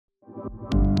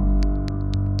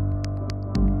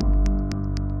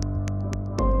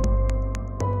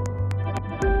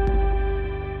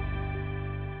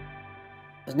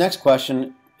The next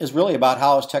question is really about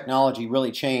how has technology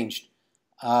really changed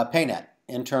PayNet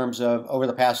in terms of over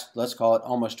the past, let's call it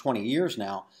almost 20 years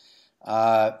now.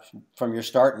 From your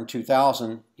start in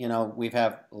 2000, we've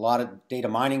had a lot of data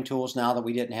mining tools now that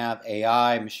we didn't have,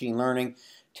 AI, machine learning.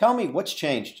 Tell me what's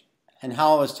changed and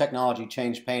how has technology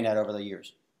changed PayNet over the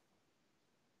years?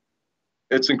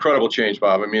 It's incredible change,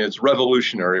 Bob. I mean, it's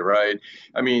revolutionary, right?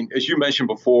 I mean, as you mentioned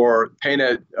before,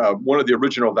 PayNet, one of the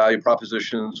original value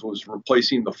propositions was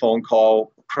replacing the phone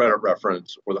call credit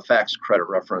reference or the fax credit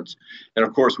reference. And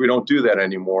of course, we don't do that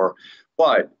anymore.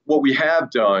 But what we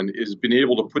have done is been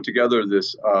able to put together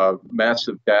this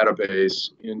massive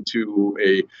database into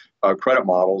credit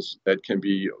models that can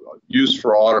be used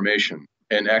for automation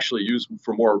and actually used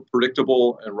for more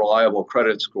predictable and reliable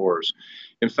credit scores.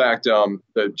 In fact,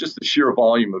 just the sheer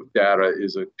volume of data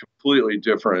is a completely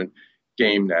different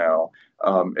game now.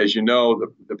 As you know,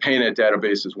 the PayNet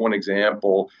database is one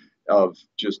example of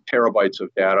just terabytes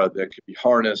of data that can be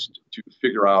harnessed to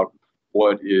figure out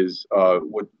what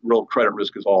real credit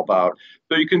risk is all about.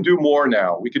 So you can do more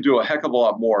now. We could do a heck of a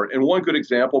lot more. And one good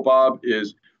example, Bob,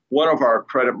 is one of our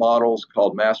credit models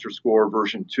called Master Score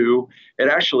version 2. It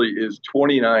actually is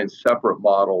 29 separate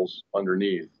models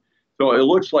underneath. So it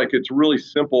looks like it's really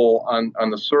simple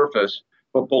on the surface,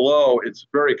 but below it's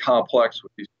very complex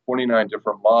with these 29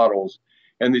 different models.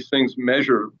 And these things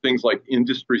measure things like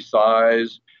industry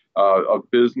size of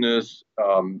business.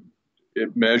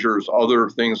 It measures other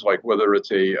things like whether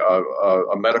it's a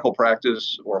medical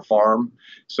practice or a farm.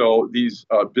 So these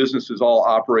businesses all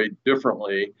operate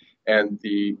differently, and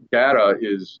the data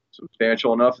is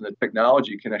substantial enough, and the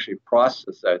technology can actually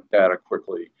process that data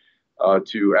quickly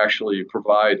to actually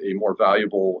provide a more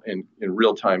valuable and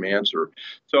real-time answer.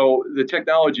 So the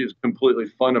technology has completely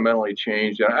fundamentally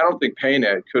changed, and I don't think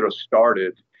PayNet could have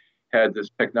started had this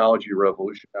technology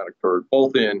revolution not occurred,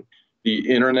 both in the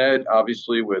internet,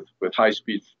 obviously with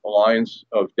high-speed lines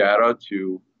of data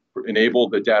to enable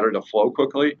the data to flow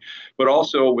quickly, but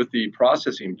also with the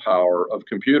processing power of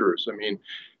computers. I mean,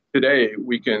 today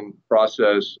we can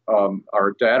process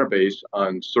our database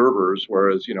on servers,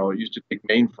 whereas it used to take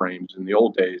mainframes in the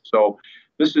old days. So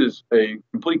this is a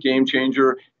complete game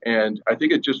changer, and I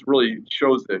think it just really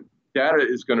shows that data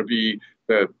is going to be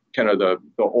the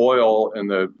oil and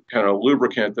the kind of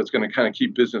lubricant that's going to kind of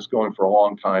keep business going for a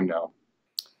long time now.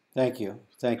 Thank you.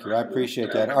 Thank you. I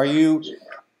appreciate that.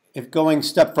 If going a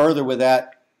step further with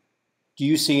that, do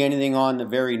you see anything on the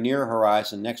very near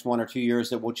horizon, next 1 or 2 years,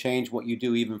 that will change what you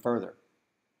do even further?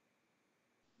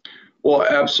 Well,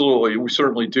 absolutely. We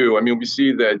certainly do. I mean, we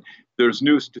see that there's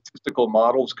new statistical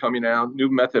models coming out, new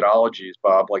methodologies,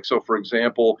 Bob. Like, so for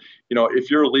example, if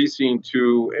you're leasing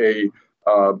to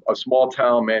a small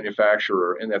town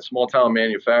manufacturer, and that small town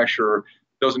manufacturer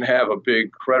doesn't have a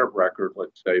big credit record,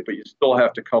 let's say, but you still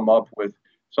have to come up with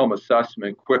some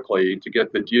assessment quickly to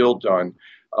get the deal done.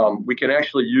 We can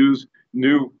actually use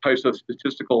new types of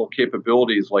statistical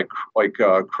capabilities like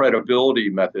credibility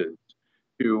methods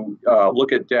to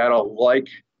look at data like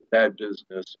that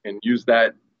business and use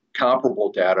that comparable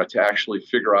data to actually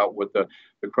figure out what the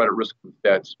credit risk of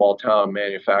that small town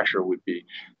manufacturer would be.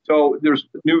 So there's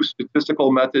new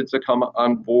statistical methods that come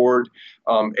on board.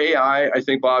 AI, I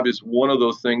think, Bob, is one of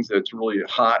those things that's really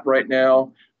hot right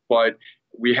now, but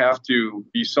we have to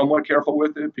be somewhat careful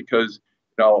with it because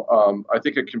I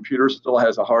think a computer still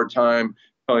has a hard time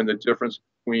telling the difference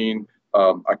between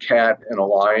a cat and a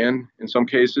lion in some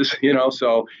cases,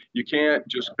 so you can't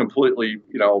just completely,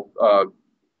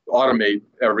 automate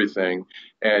everything.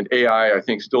 And AI, I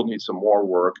think, still needs some more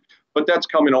work, but that's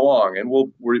coming along. And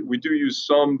we do use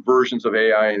some versions of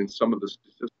AI and some of the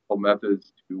statistical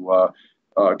methods to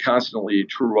constantly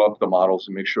true up the models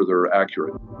and make sure they're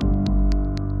accurate.